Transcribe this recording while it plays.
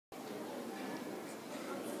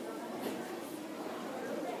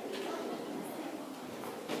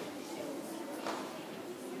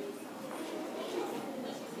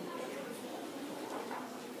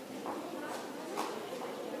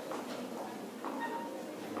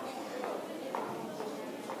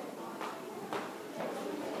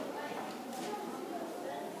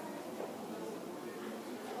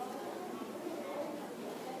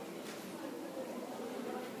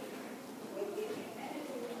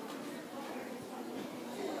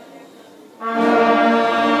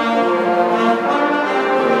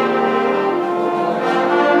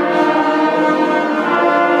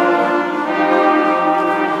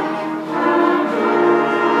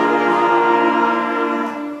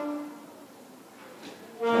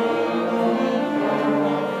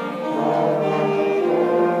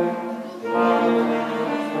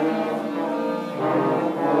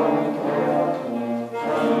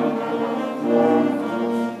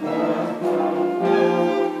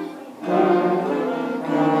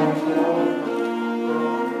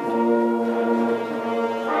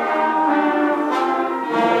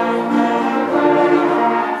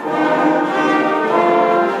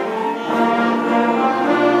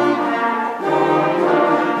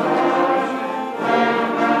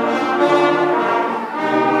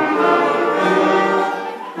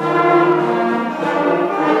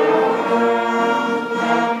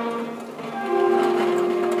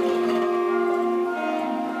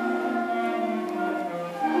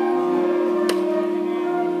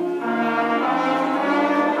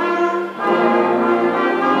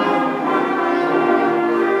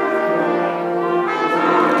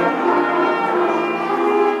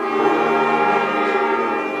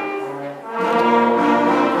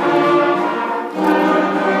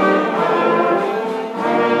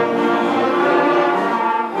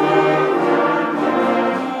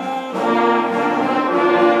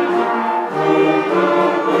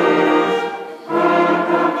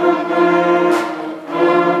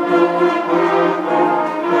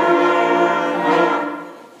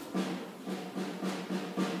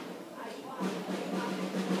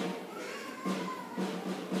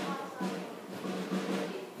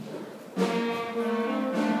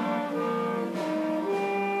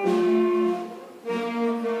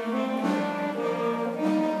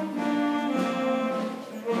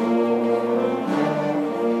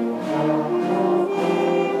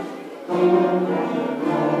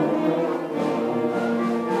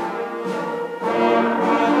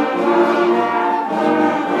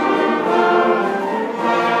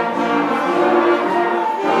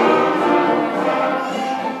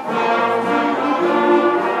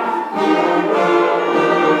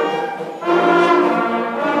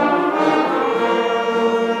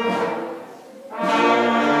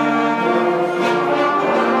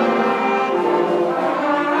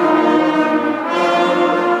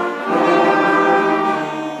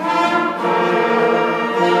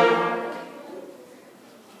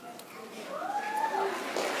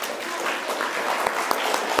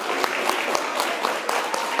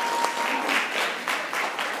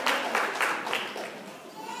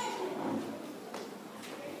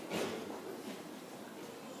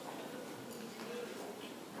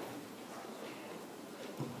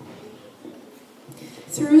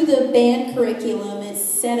through the band curriculum, it's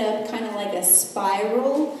set up kind of like a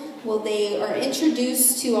spiral. Well, they are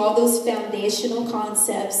introduced to all those foundational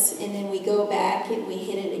concepts, and then we go back and we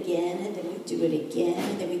hit it again, and then we do it again,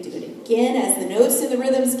 and then we do it again as the notes and the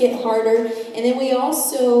rhythms get harder. And then we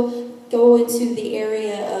also go into the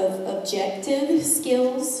area of objective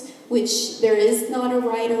skills, which there is not a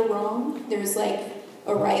right or wrong. There's like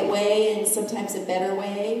a right way and sometimes a better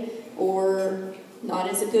way, or not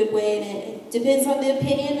as a good way, and it depends on the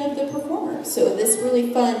opinion of the performer. So this is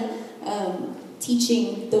really fun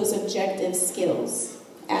teaching those objective skills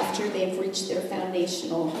after they've reached their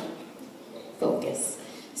foundational focus.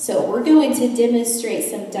 So we're going to demonstrate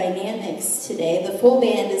some dynamics today. The full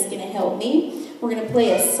band is going to help me. We're going to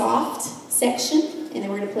play a soft section, and then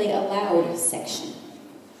we're going to play a loud section.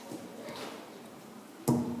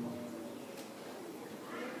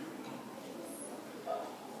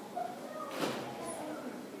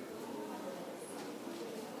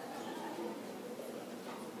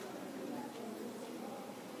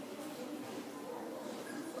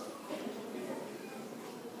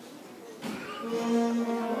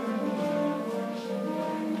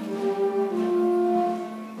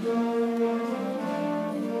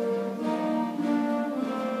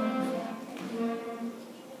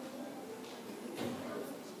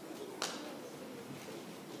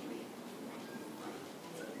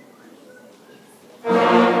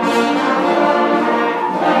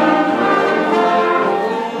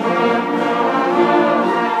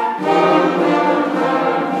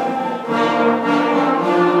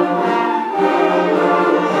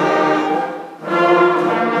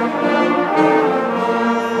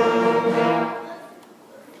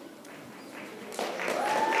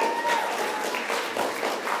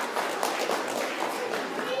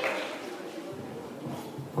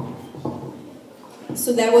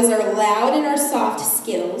 So that was our loud and our soft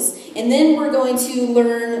skills. And then we're going to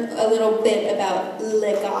learn a little bit about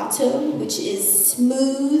legato, which is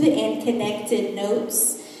smooth and connected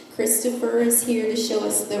notes. Christopher is here to show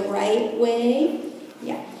us the right way.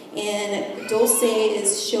 Yeah. And Dulce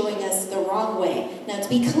is showing us the wrong way. Now, to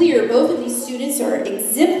be clear, both of these students are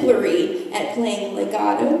exemplary at playing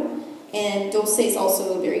legato. And Dulce is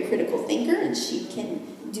also a very critical thinker, and she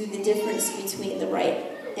can do the difference between the right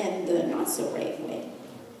and the not so right way.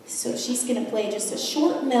 So she's going to play just a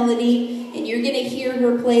short melody, and you're going to hear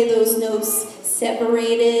her play those notes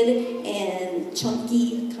separated and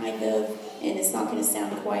chunky, kind of, and it's not going to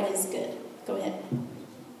sound quite as good. Go ahead.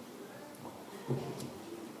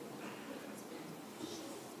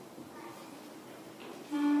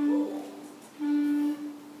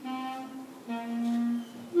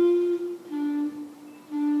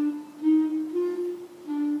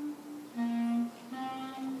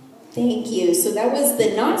 Thank you. So that was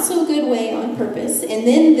the not so good way on purpose. And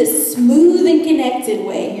then the smooth and connected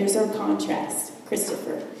way. Here's our contrast.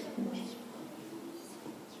 Christopher.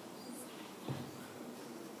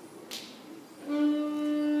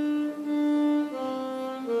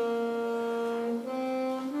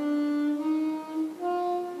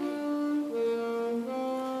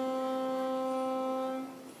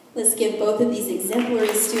 Let's give both of these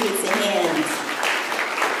exemplary students a hand.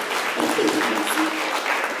 Thank you.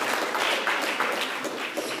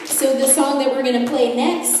 So the song that we're going to play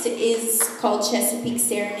next is called Chesapeake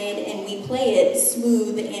Serenade, and we play it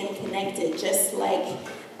smooth and connected, just like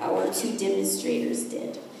our two demonstrators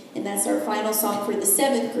did. And that's our final song for the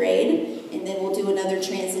 7th grade, and then we'll do another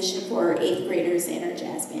transition for our 8th graders and our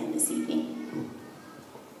jazz band this evening.